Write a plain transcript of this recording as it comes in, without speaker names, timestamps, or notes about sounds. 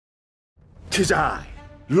'Tis I,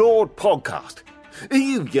 Lord Podcast. Are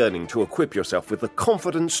you yearning to equip yourself with the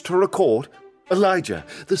confidence to record? Elijah,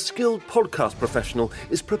 the skilled podcast professional,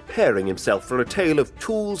 is preparing himself for a tale of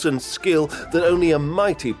tools and skill that only a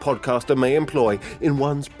mighty podcaster may employ in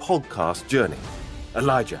one's podcast journey.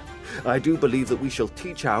 Elijah, I do believe that we shall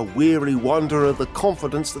teach our weary wanderer the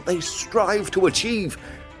confidence that they strive to achieve.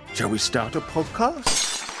 Shall we start a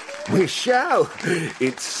podcast? We shall.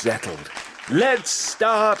 It's settled. Let's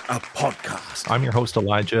start a podcast. I'm your host,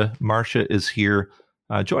 Elijah. Marcia is here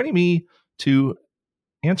joining me to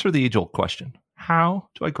answer the age-old question. How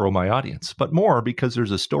do I grow my audience? But more, because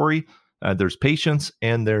there's a story, there's patience,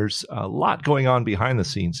 and there's a lot going on behind the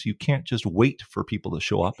scenes. You can't just wait for people to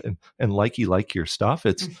show up and like your stuff.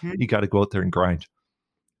 It's You got to go out there and grind.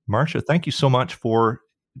 Marcia, thank you so much for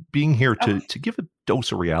being here to give a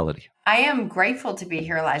dose of reality. I am grateful to be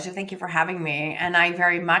here, Elijah. Thank you for having me. And I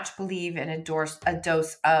very much believe in a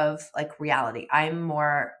dose of like reality. I'm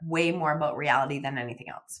way more about reality than anything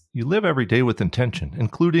else. You live every day with intention,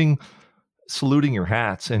 including saluting your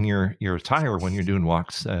hats and your attire when you're doing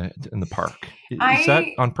walks in the park. Is that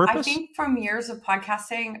on purpose? I think from years of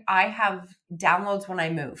podcasting, I have downloads when I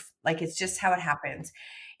move. Like it's just how it happens.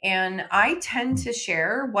 And I tend to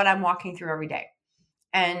share what I'm walking through every day.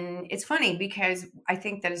 And it's funny because I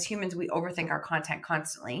think that as humans, we overthink our content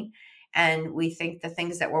constantly. And we think the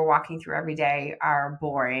things that we're walking through every day are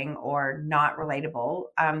boring or not relatable.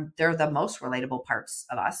 They're the most relatable parts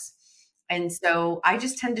of us. And so I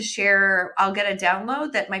just tend to share, I'll get a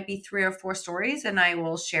download that might be 3 or 4 stories and I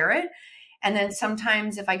will share it. And then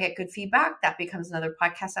sometimes if I get good feedback, that becomes another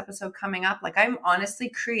podcast episode coming up. Like I'm honestly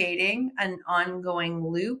creating an ongoing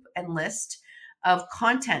loop and list of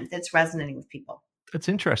content that's resonating with people. It's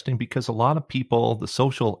interesting because a lot of people, the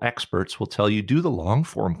social experts, will tell you do the long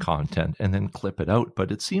form content and then clip it out.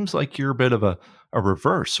 But it seems like you're a bit of a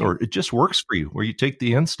reverse, or it just works for you, where you take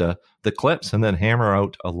the clips, and then hammer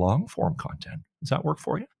out a long form content. Does that work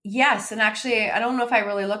for you? Yes. And actually, I don't know if I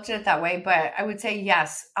really looked at it that way, but I would say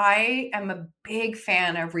yes. I am a big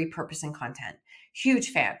fan of repurposing content,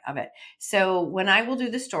 huge fan of it. So when I will do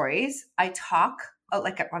the stories, I talk,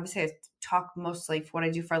 like obviously I talk mostly for what I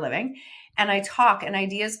do for a living, and I talk and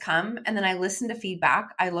ideas come, and then I listen to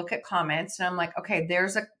feedback. I look at comments and I'm like, okay,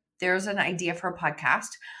 there's an idea for a podcast.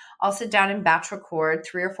 I'll sit down and batch record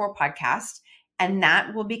 3 or 4 podcasts, and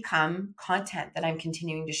that will become content that I'm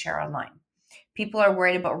continuing to share online. People are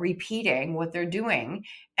worried about repeating what they're doing.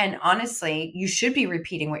 And honestly, you should be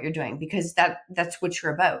repeating what you're doing because that's what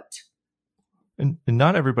you're about. And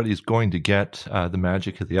not everybody's going to get the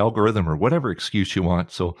magic of the algorithm or whatever excuse you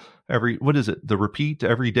want. So the repeat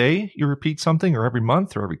every day you repeat something, or every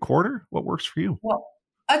month or every quarter? What works for you? Well,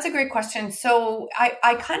 that's a great question. So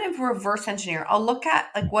I kind of reverse engineer. I'll look at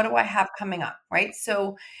like, what do I have coming up, right?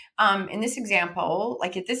 So in this example,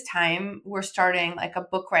 like at this time, we're starting like a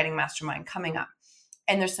book writing mastermind coming up.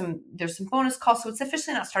 And there's some bonus calls. So it's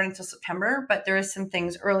officially not starting till September, but there is some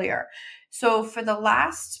things earlier. So for the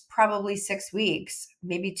last probably 6 weeks,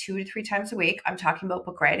 maybe 2 to 3 times a week, I'm talking about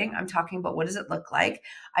book writing. I'm talking about what does it look like?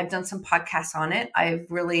 I've done some podcasts on it. I've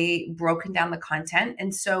really broken down the content.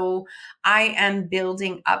 And so I am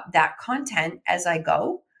building up that content as I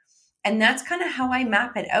go. And that's kind of how I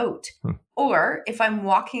map it out. Or if I'm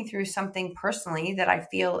walking through something personally that I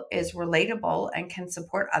feel is relatable and can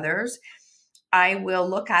support others, I will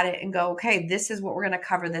look at it and go, okay, this is what we're going to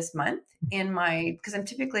cover this month because I'm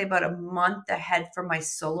typically about a month ahead for my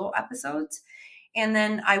solo episodes. And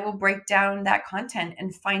then I will break down that content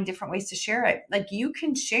and find different ways to share it. Like you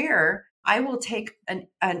can share, I will take an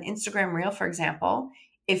Instagram reel, for example.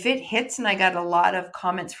 If it hits and I got a lot of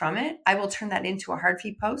comments from it, I will turn that into a hard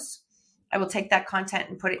feed post. I will take that content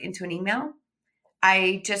and put it into an email.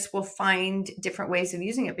 I just will find different ways of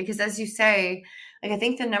using it because, as you say, like I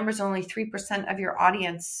think the number's only 3% of your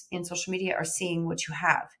audience in social media are seeing what you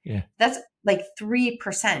have. Yeah. That's like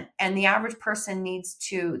 3%. And the average person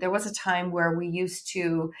there was a time where we used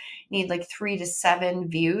to need like 3 to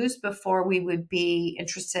 7 views before we would be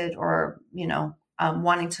interested or,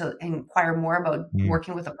 wanting to inquire more about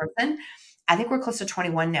working with a person. I think we're close to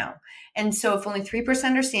 21 now. And so if only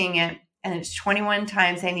 3% are seeing it and it's 21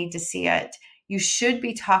 times they need to see it, you should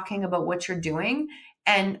be talking about what you're doing.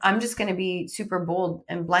 And I'm just going to be super bold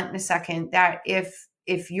and blunt in a second that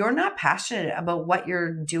if you're not passionate about what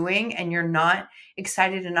you're doing and you're not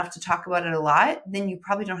excited enough to talk about it a lot, then you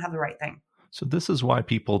probably don't have the right thing. So this is why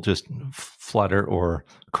people just flutter or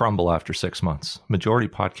crumble after 6 months. Majority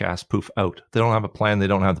podcasts poof out. They don't have a plan. They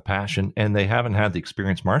don't have the passion, and they haven't had the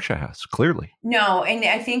experience Marcia has, clearly. No. And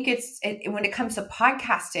I think when it comes to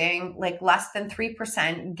podcasting, like less than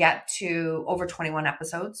 3% get to over 21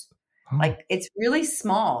 episodes. Like it's really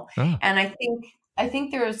small. Oh. And I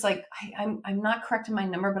think there's like, I'm not correct in my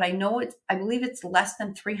number, but I believe it's less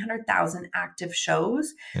than 300,000 active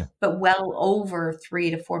shows, but well over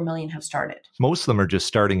 3 to 4 million have started. Most of them are just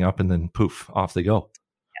starting up and then poof, off they go.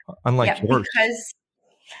 Unlike yours. Because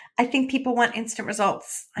I think people want instant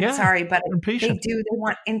results. I'm sorry, but they do. They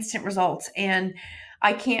want instant results. And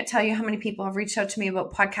I can't tell you how many people have reached out to me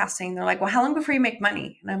about podcasting. They're like, well, how long before you make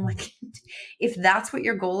money? And I'm like, if that's what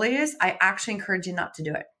your goal is, I actually encourage you not to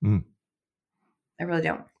do it. I really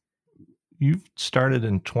don't. You've started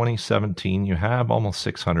in 2017. You have almost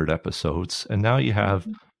 600 episodes, and now you have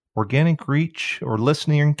organic reach or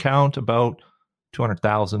listening count about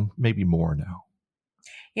 200,000, maybe more now.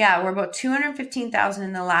 Yeah, we're about 215,000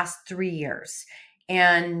 in the last 3 years.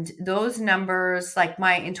 And those numbers, like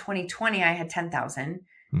in 2020, I had 10,000.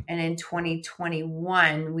 And in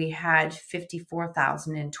 2021, we had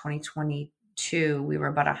 54,000. In 2022, we were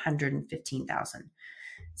about 115,000.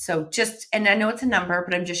 So and I know it's a number,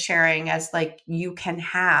 but I'm just sharing as like, you can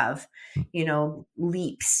have,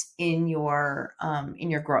 leaps in your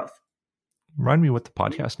growth. Remind me what the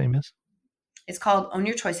podcast name is. It's called Own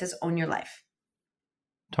Your Choices, Own Your Life.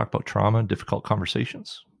 Talk about trauma, difficult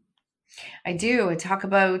conversations. I do. I talk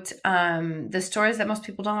about the stories that most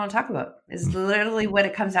people don't want to talk about. Is literally what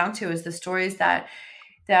it comes down to, is the stories that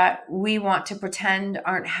we want to pretend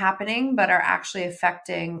aren't happening, but are actually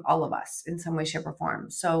affecting all of us in some way, shape, or form.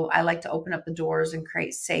 So I like to open up the doors and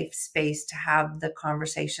create safe space to have the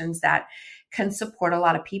conversations that can support a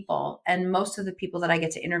lot of people. And most of the people that I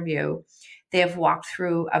get to interview, they have walked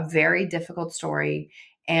through a very difficult story.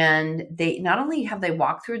 And they not only have they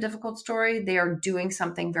walked through a difficult story, they are doing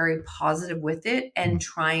something very positive with it and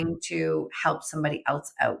trying to help somebody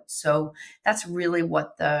else out. So that's really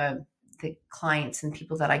what the clients and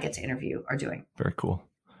people that I get to interview are doing. Very cool.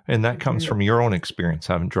 And that comes from your own experience,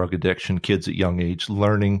 having drug addiction, kids at young age,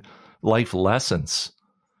 learning life lessons,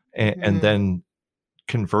 and then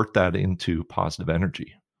convert that into positive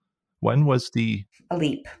energy. When was a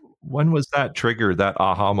leap? When was that trigger, that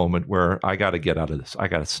aha moment where I got to get out of this? I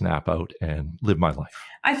got to snap out and live my life.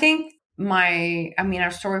 I think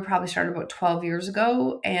our story probably started about 12 years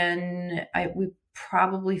ago, and we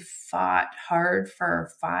probably fought hard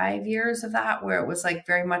for 5 years of that, where it was like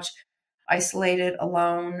very much isolated,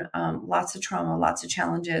 alone, lots of trauma, lots of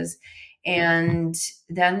challenges. And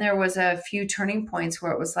then there was a few turning points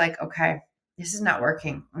where it was like, okay, this is not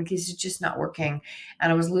working. Like, this is just not working.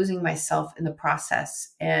 And I was losing myself in the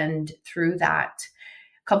process. And through that,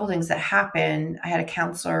 a couple of things that happened, I had a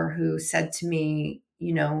counselor who said to me,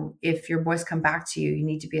 if your boys come back to you, you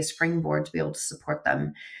need to be a springboard to be able to support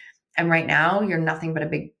them. And right now you're nothing but a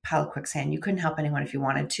big pile of quicksand. You couldn't help anyone if you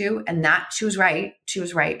wanted to. And she was right. She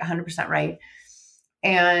was right, 100% right.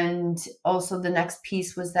 And also the next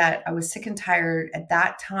piece was that I was sick and tired at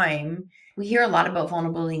that time. We hear a lot about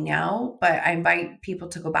vulnerability now, but I invite people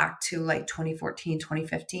to go back to like 2014,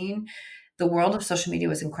 2015. The world of social media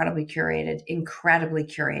was incredibly curated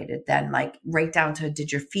then, like right down to,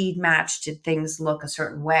 did your feed match? Did things look a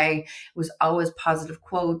certain way? It was always positive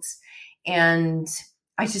quotes. And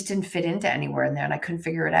I just didn't fit into anywhere in there, and I couldn't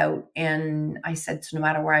figure it out. And I said, so no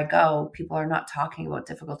matter where I go, people are not talking about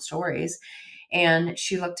difficult stories. And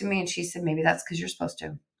she looked at me and she said, maybe that's because you're supposed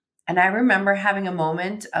to. And I remember having a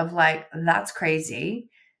moment of like, that's crazy.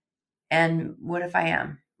 And what if I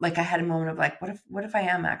am? Like, I had a moment of like, what if I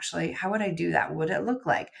am actually? How would I do that? What would it look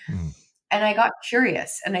like? And I got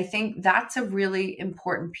curious. And I think that's a really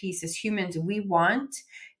important piece. As humans, we want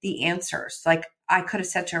the answers. Like, I could have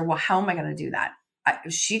said to her, well, how am I going to do that?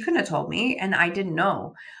 She couldn't have told me, and I didn't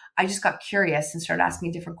know. I just got curious and started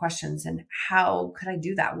asking different questions. And how could I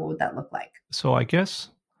do that? What would that look like? So I guess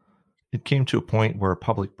it came to a point where a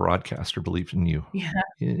public broadcaster believed in you. Yeah.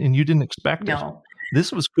 And you didn't expect it.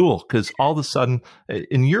 This was cool because all of a sudden,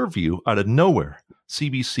 in your view, out of nowhere,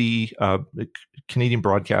 CBC, Canadian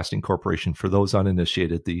Broadcasting Corporation, for those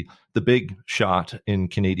uninitiated, the big shot in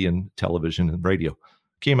Canadian television and radio,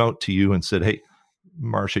 came out to you and said, hey,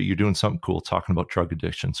 Marsha, you're doing something cool talking about drug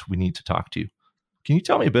addictions. We need to talk to you. Can you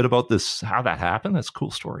tell me a bit about this, how that happened? That's a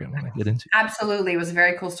cool story I want to get into. Absolutely. It was a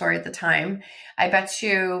very cool story at the time. I bet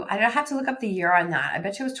you, I don't have to look up the year on that. I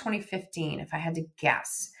bet you it was 2015 if I had to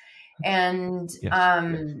guess. And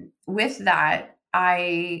with that,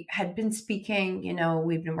 I had been speaking,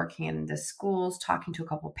 we've been working in the schools, talking to a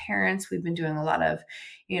couple of parents. We've been doing a lot of,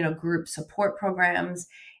 group support programs,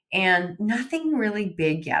 and nothing really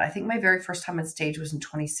big yet. I think my very first time on stage was in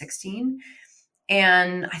 2016.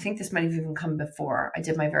 And I think this might have even come before I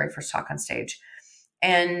did my very first talk on stage.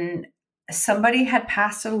 And somebody had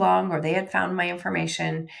passed it along, or they had found my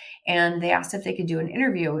information, and they asked if they could do an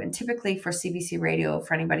interview. And typically for CBC Radio,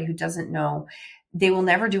 for anybody who doesn't know, they will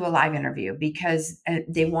never do a live interview because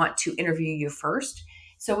they want to interview you first.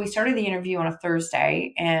 So we started the interview on a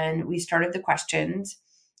Thursday, and we started the questions.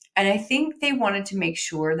 And I think they wanted to make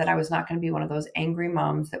sure that I was not going to be one of those angry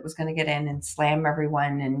moms that was going to get in and slam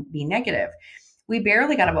everyone and be negative. We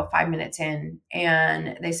barely got about 5 minutes in,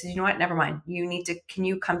 and they said, you know what, never mind. Can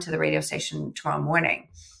you come to the radio station tomorrow morning?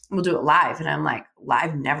 We'll do it live. And I'm like,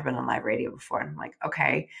 I've never been on live radio before. And I'm like,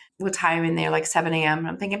 okay, what time? And they're like 7 a.m. And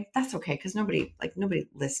I'm thinking, that's okay. Cause nobody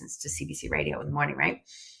listens to CBC radio in the morning. Right.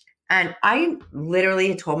 And I literally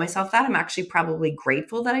had told myself that. I'm actually probably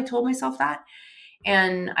grateful that I told myself that.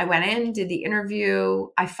 And I went in, did the interview.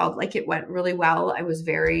 I felt like it went really well. I was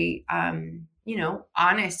very,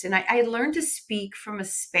 honest. And I learned to speak from a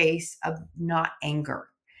space of not anger.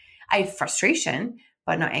 I had frustration,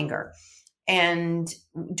 but not anger. And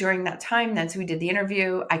during that time, so we did the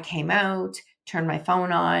interview. I came out, turned my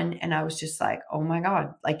phone on, and I was just like, oh my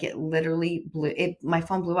God, like it literally my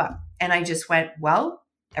phone blew up. And I just went, well,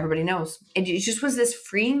 everybody knows. It just was this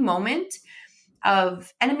freeing moment and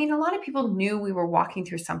I mean, a lot of people knew we were walking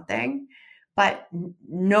through something, but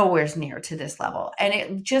nowhere's near to this level. And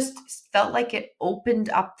it just felt like it opened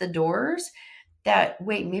up the doors that,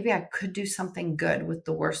 wait, maybe I could do something good with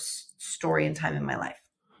the worst story and time in my life.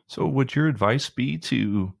 So would your advice be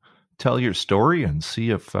to tell your story and see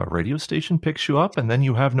if a radio station picks you up, and then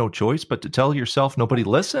you have no choice but to tell yourself nobody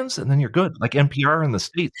listens, and then you're good, like NPR in the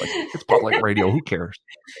States? Like, it's public radio, who cares?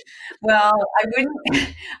 Well,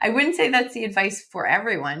 I wouldn't say that's the advice for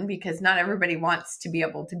everyone, because not everybody wants to be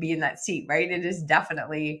able to be in that seat, right? It is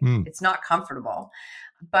definitely, it's not comfortable.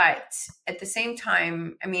 But at the same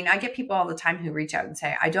time, I mean, I get people all the time who reach out and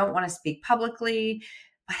say, I don't want to speak publicly,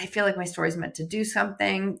 but I feel like my story is meant to do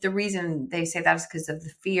something. The reason they say that is because of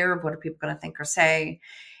the fear of what are people going to think or say.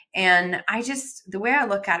 And the way I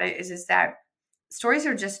look at it is that stories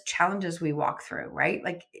are just challenges we walk through, right?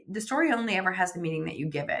 Like the story only ever has the meaning that you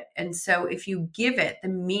give it. And so if you give it the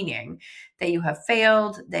meaning that you have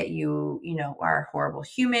failed, that you are a horrible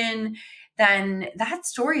human, then that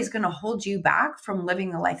story is going to hold you back from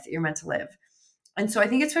living the life that you're meant to live. And so I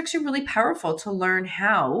think it's actually really powerful to learn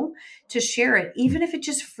how to share it, even if it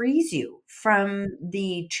just frees you from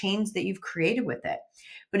the chains that you've created with it.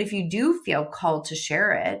 But if you do feel called to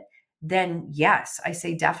share it, then yes, I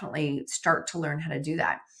say definitely start to learn how to do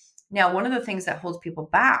that. Now, one of the things that holds people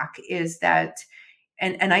back is that,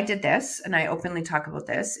 and I did this, and I openly talk about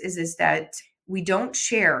this, is that we don't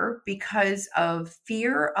share because of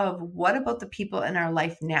fear of what about the people in our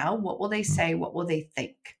life now? What will they say? What will they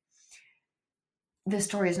think? This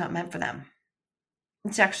story is not meant for them.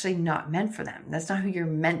 It's actually not meant for them. That's not who you're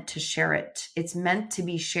meant to share it. It's meant to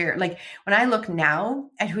be shared. Like when I look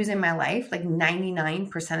now at who's in my life, like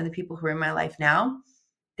 99% of the people who are in my life now,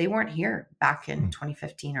 they weren't here back in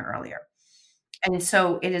 2015 or earlier. And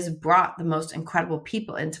so it has brought the most incredible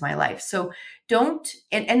people into my life. So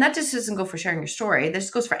and that just doesn't go for sharing your story.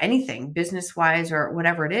 This goes for anything, business-wise or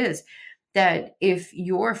whatever it is, that if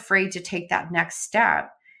you're afraid to take that next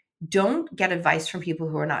step, don't get advice from people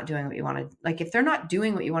who are not doing what you want to. Like if they're not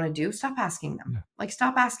doing what you want to do, stop asking them. Like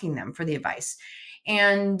stop asking them for the advice.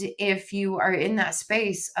 And if you are in that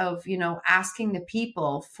space of, asking the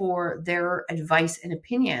people for their advice and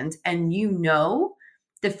opinions, and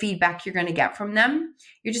the feedback you're going to get from them,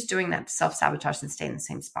 you're just doing that to self-sabotage and stay in the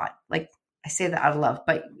same spot. Like I say that out of love,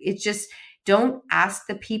 but it's just, don't ask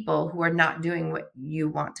the people who are not doing what you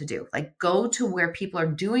want to do. Like go to where people are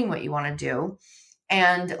doing what you want to do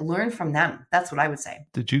and learn from them. That's what I would say.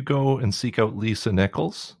 Did you go and seek out Lisa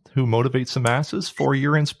Nichols, who motivates the masses, for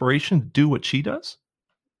your inspiration to do what she does?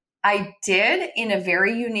 I did, in a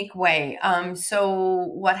very unique way. So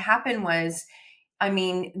what happened was,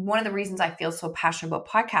 one of the reasons I feel so passionate about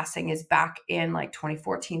podcasting is back in like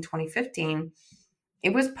 2014, 2015,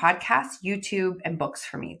 it was podcasts, YouTube, and books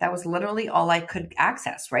for me. That was literally all I could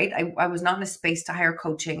access, right? I was not in a space to hire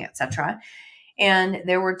coaching, etc. And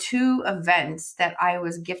there were two events that I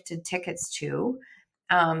was gifted tickets to.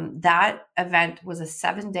 That event was a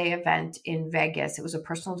 7-day event in Vegas. It was a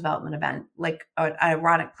personal development event, like an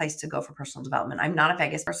ironic place to go for personal development. I'm not a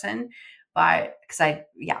Vegas person, but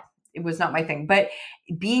it was not my thing. But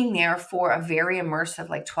being there for a very immersive,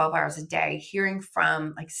 like 12 hours a day, hearing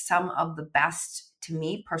from like some of the best, to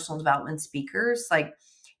me, personal development speakers, like it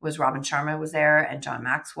was Robin Sharma was there, and John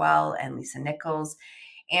Maxwell and Lisa Nichols.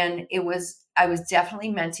 And I was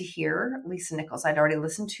definitely meant to hear Lisa Nichols. I'd already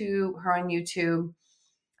listened to her on YouTube,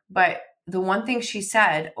 but the one thing she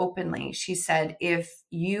said openly, she said, if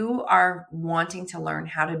you are wanting to learn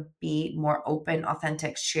how to be more open,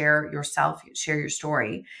 authentic, share yourself, share your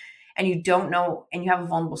story, and you don't know, and you have a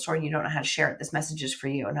vulnerable story and you don't know how to share it, this message is for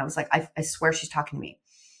you. And I was like, I swear she's talking to me.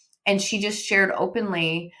 And she just shared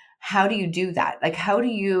openly, how do you do that? Like, how do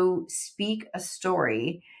you speak a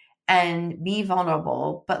story and be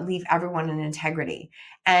vulnerable, but leave everyone in integrity?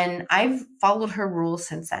 And I've followed her rules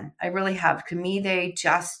since then. I really have. To me, they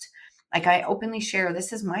just, like, I openly share,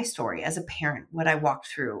 this is my story as a parent, what I walked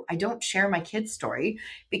through. I don't share my kid's story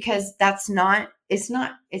because it's not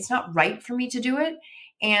right for me to do it.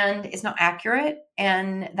 And it's not accurate.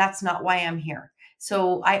 And that's not why I'm here.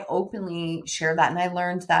 So I openly share that. And I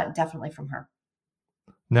learned that definitely from her.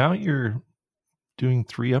 Now you're doing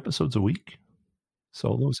 3 episodes a week,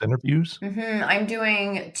 solos, interviews. I'm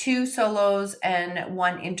doing 2 solos and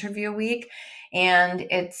 1 interview a week. And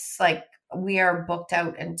it's like, we are booked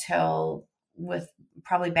out until, with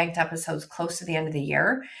probably banked episodes, close to the end of the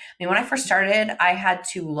year. I mean, when I first started, I had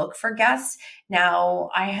to look for guests.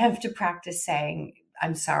 Now I have to practice saying,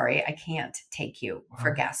 I'm sorry, I can't take you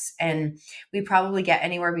for guests. And we probably get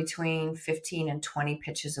anywhere between 15 and 20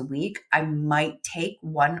 pitches a week. I might take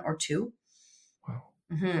 1 or 2. Wow.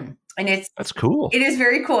 And that's cool. It is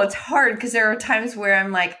very cool. It's hard because there are times where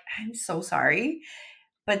I'm like, I'm so sorry,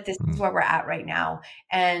 but this is where we're at right now.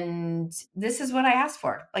 And this is what I asked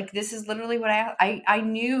for. Like, this is literally what I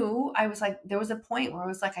knew. I was like, there was a point where I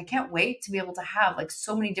was like, I can't wait to be able to have like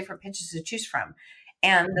so many different pitches to choose from.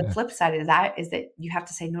 And the flip side of that is that you have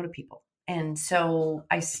to say no to people. And so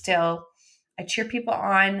I cheer people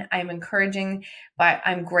on. I'm encouraging, but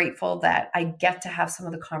I'm grateful that I get to have some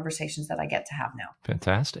of the conversations that I get to have now.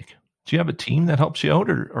 Fantastic. Do you have a team that helps you out,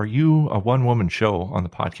 or are you a one-woman show on the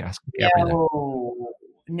podcast?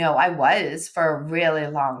 No, I was for a really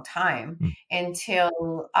long time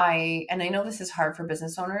until and I know this is hard for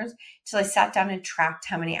business owners, until I sat down and tracked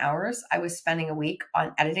how many hours I was spending a week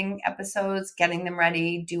on editing episodes, getting them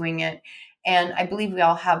ready, doing it. And I believe we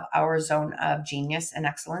all have our zone of genius and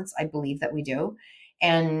excellence. I believe that we do.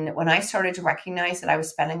 And when I started to recognize that I was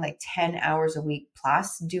spending like 10 hours a week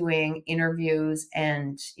plus doing interviews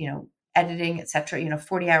and, editing, et cetera,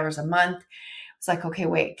 40 hours a month, it's like, okay,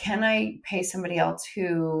 wait, can I pay somebody else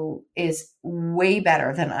who is way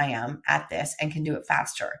better than I am at this and can do it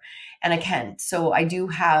faster? And I can. So I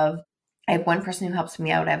have 1 person who helps me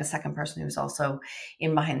out. I have a 2nd person who's also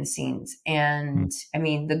in behind the scenes. And I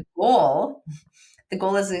mean, the goal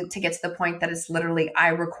is to get to the point that it's literally, I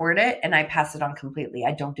record it and I pass it on completely.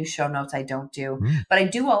 I don't do show notes. But I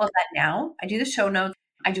do all of that now. I do the show notes.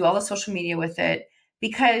 I do all the social media with it.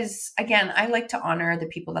 Because again, I like to honor the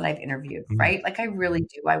people that I've interviewed, right? Like I really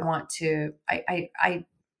do. I want to,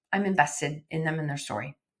 I'm invested in them and their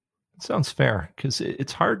story. It sounds fair, because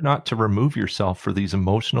it's hard not to remove yourself for these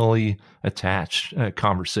emotionally attached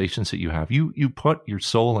conversations that you have. You put your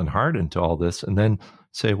soul and heart into all this and then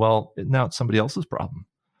say, well, now it's somebody else's problem.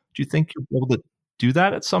 Do you think you'll be able to do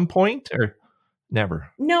that at some point, or never?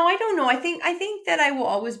 No, I don't know. I think that I will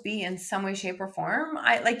always be in some way, shape, or form.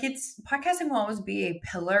 Podcasting will always be a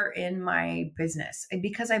pillar in my business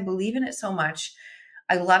because I believe in it so much.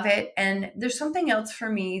 I love it. And there's something else for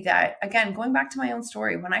me that, again, going back to my own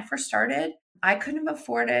story, when I first started, I couldn't have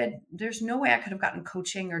afforded, there's no way I could have gotten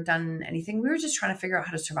coaching or done anything. We were just trying to figure out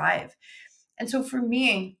how to survive. And so for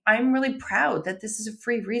me, I'm really proud that this is a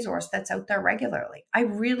free resource that's out there regularly. I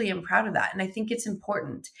really am proud of that. And I think it's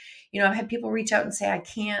important. I've had people reach out and say, I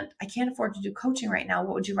can't afford to do coaching right now.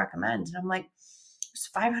 What would you recommend? And I'm like, there's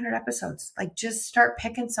 500 episodes. Like, just start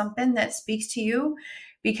picking something that speaks to you,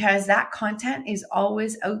 because that content is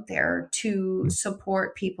always out there to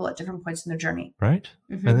support people at different points in their journey. Right.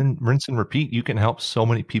 And then rinse and repeat. You can help so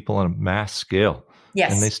many people on a mass scale.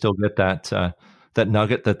 Yes. And they still get that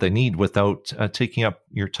nugget that they need without taking up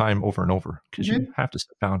your time over and over, because you have to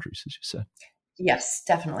set boundaries, as you said. Yes,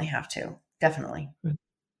 definitely have to. Definitely.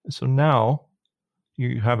 So now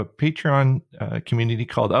you have a Patreon community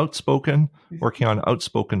called Outspoken, working on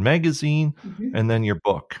Outspoken Magazine, and then your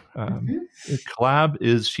book. The collab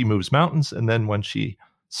is She Moves Mountains, and then When She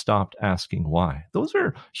Stopped Asking Why. Those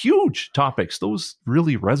are huge topics. Those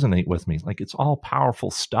really resonate with me. Like, it's all powerful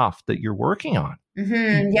stuff that you're working on.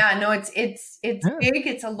 Yeah, no, it's big.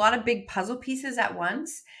 It's a lot of big puzzle pieces at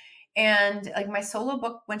once. And like my solo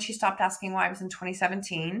book, When She Stopped Asking Why, was in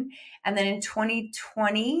 2017. And then in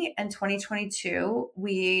 2020 and 2022,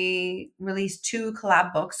 we released 2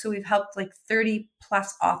 collab books. So we've helped like 30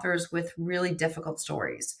 plus authors with really difficult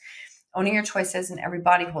stories. Owning Your Choices and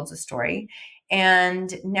Everybody Holds a Story.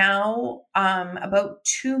 And now, about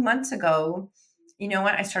 2 months ago, you know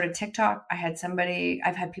what? I started TikTok.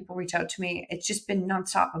 I've had people reach out to me. It's just been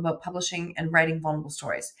nonstop about publishing and writing vulnerable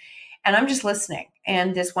stories. And I'm just listening.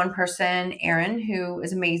 And this one person, Erin, who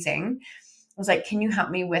is amazing, was like, can you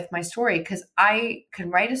help me with my story? Because I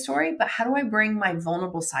can write a story, but how do I bring my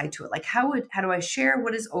vulnerable side to it? Like, how do I share?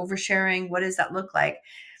 What is oversharing? What does that look like?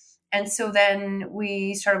 And so then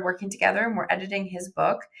we started working together and we're editing his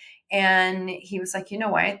book. And he was like, you know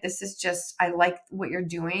what? I like what you're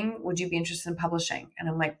doing. Would you be interested in publishing? And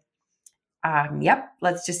I'm like, yep,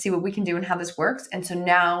 let's just see what we can do and how this works. And so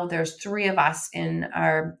now there's 3 of us in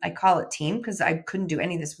I call it team, because I couldn't do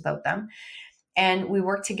any of this without them. And we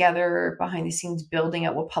work together behind the scenes, building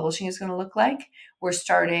out what publishing is going to look like. We're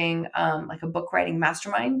starting like a book writing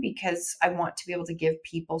mastermind, because I want to be able to give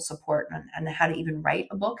people support on how to even write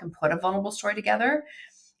a book and put a vulnerable story together.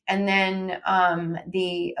 And then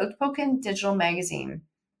the Outspoken Digital Magazine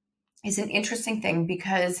is an interesting thing,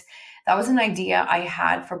 because that was an idea I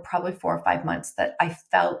had for probably 4 or 5 months that I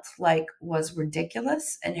felt like was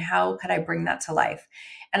ridiculous. And how could I bring that to life?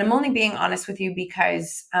 And I'm only being honest with you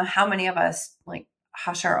because how many of us like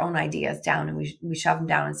hush our own ideas down and we shove them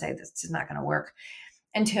down and say, this is not going to work,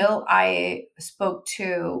 until I spoke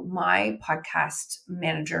to my podcast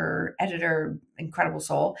manager, editor, incredible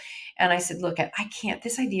soul. And I said, look,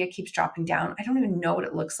 this idea keeps dropping down. I don't even know what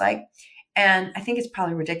it looks like. And I think it's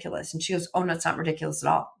probably ridiculous. And she goes, oh, no, it's not ridiculous at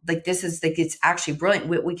all. Like, it's actually brilliant.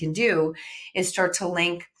 What we can do is start to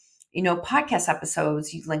link, podcast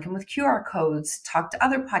episodes. You link them with QR codes, talk to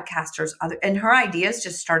other podcasters, and her ideas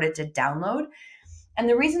just started to download. And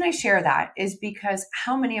the reason I share that is because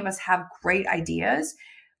how many of us have great ideas,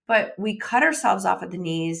 but we cut ourselves off at the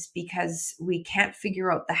knees because we can't figure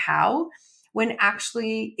out the how, when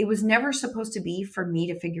actually it was never supposed to be for me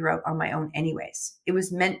to figure out on my own anyways. It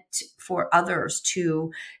was meant for others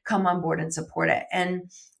to come on board and support it.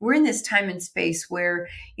 And we're in this time and space where,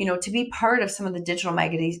 to be part of some of the digital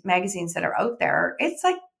magazines that are out there, it's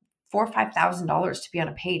like $4,000 or $5,000 to be on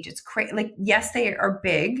a page. It's crazy. Like, yes, they are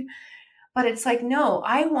big, but it's like, no,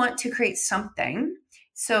 I want to create something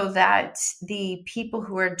so that the people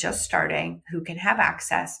who are just starting, who can have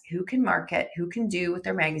access, who can market, who can do with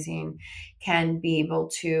their magazine, can be able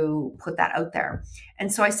to put that out there.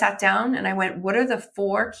 And so I sat down and I went, what are the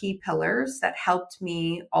 4 key pillars that helped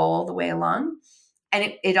me all the way along?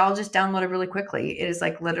 And it all just downloaded really quickly. It is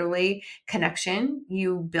like literally connection.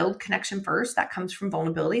 You build connection first. That comes from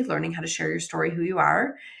vulnerability, learning how to share your story, who you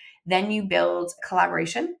are. Then you build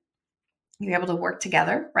collaboration. You're able to work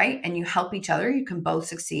together, right? And you help each other. You can both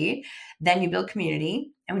succeed. Then you build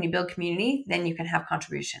community. And when you build community, then you can have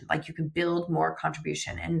contribution. Like, you can build more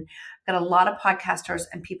contribution. And I've got a lot of podcasters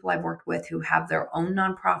and people I've worked with who have their own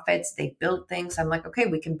nonprofits. They build things. I'm like, okay,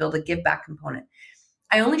 we can build a give back component.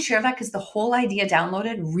 I only share that because the whole idea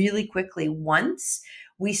downloaded really quickly once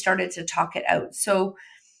we started to talk it out. So,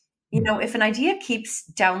 if an idea keeps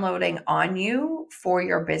downloading on you for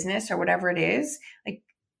your business or whatever it is, like,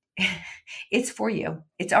 it's for you.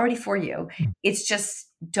 It's already for you. It's just,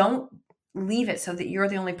 don't leave it so that you're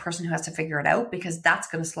the only person who has to figure it out, because that's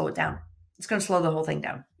going to slow it down. It's going to slow the whole thing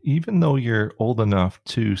down. Even though you're old enough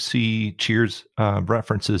to see Cheers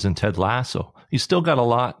references in Ted Lasso, you still got a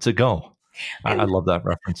lot to go. I love that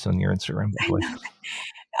reference on your Instagram, by the way.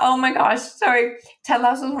 Oh my gosh, sorry. Ted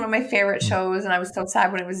Lasso was one of my favorite shows, and I was so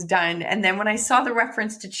sad when it was done. And then when I saw the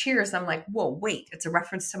reference to Cheers, I'm like, whoa, wait, it's a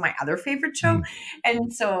reference to my other favorite show.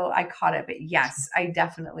 And so I caught it. But yes,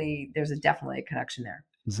 there's definitely a connection there.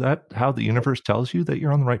 Is that how the universe tells you that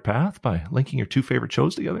you're on the right path, by linking your 2 favorite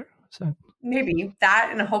shows together? Maybe that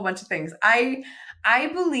and a whole bunch of things. I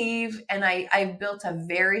believe, and I've built a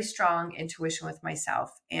very strong intuition with myself.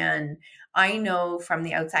 And I know from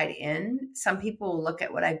the outside in, some people will look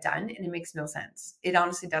at what I've done and it makes no sense. It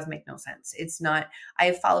honestly does make no sense. It's not, I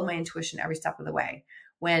have followed my intuition every step of the way.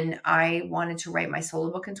 When I wanted to write my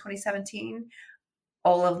solo book in 2017,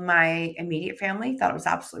 all of my immediate family thought it was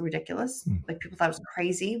absolutely ridiculous. Like, people thought it was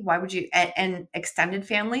crazy. Why would you? And extended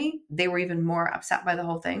family, they were even more upset by the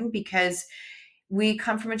whole thing, because we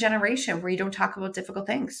come from a generation where you don't talk about difficult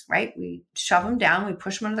things, right? We shove them down, we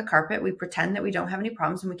push them under the carpet, we pretend that we don't have any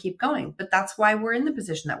problems, and we keep going. But that's why we're in the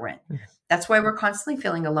position that we're in. That's why we're constantly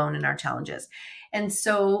feeling alone in our challenges. And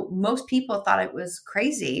so most people thought it was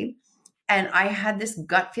crazy. And I had this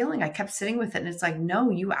gut feeling. I kept sitting with it. And it's like, no,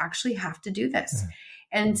 you actually have to do this.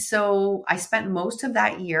 And so I spent most of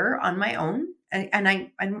that year on my own. And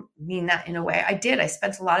I don't mean that in a way. I did. I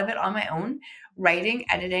spent a lot of it on my own, writing,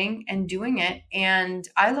 editing, and doing it. And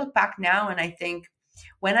I look back now and I think,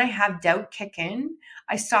 when I have doubt kick in,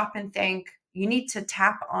 I stop and think, You need to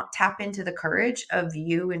tap into the courage of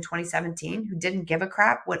you in 2017 who didn't give a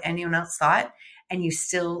crap what anyone else thought, and you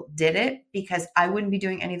still did it, because I wouldn't be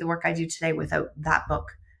doing any of the work I do today without that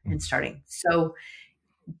book and starting. So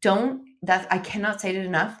I cannot say it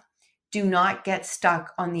enough. Do not get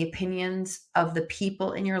stuck on the opinions of the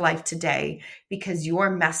people in your life today, because your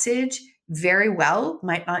message very well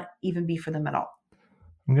might not even be for them at all.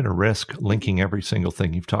 I'm going to risk linking every single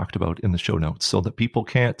thing you've talked about in the show notes so that people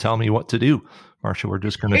can't tell me what to do. Marsha, we're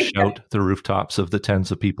just going to shout the rooftops of the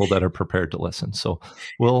tens of people that are prepared to listen. So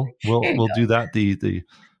we'll do that. The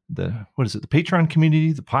what is it? The Patreon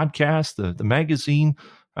community, the podcast, the magazine,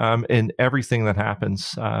 and everything that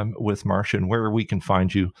happens with Marsha, and where we can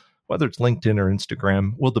find you, whether it's LinkedIn or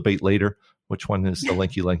Instagram. We'll debate later which one is the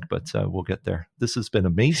linky link, but we'll get there. This has been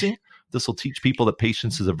amazing. This will teach people that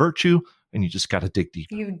patience is a virtue, and you just got to dig deep.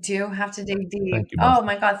 You do have to dig deep. Thank you, Marsha. Oh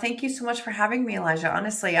my God. Thank you so much for having me, Elijah.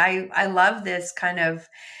 Honestly, I love this kind of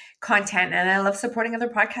content, and I love supporting other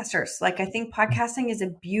podcasters. Like, I think podcasting is a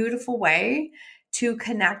beautiful way to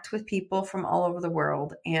connect with people from all over the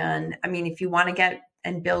world. And I mean, if you want to get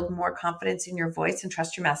and build more confidence in your voice and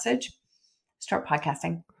trust your message, start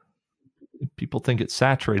podcasting. People think it's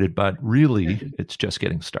saturated, but really it's just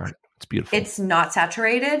getting started. It's beautiful. It's not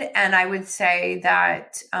saturated. And I would say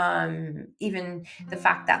that even the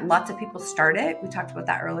fact that lots of people start it, we talked about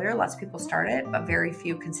that earlier, lots of people start it, but very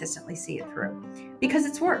few consistently see it through, because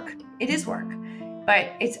it's work. It is work.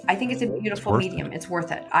 But I think it's a beautiful medium. It's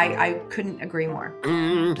worth it. I couldn't agree more.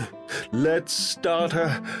 Let's start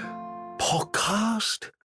a podcast.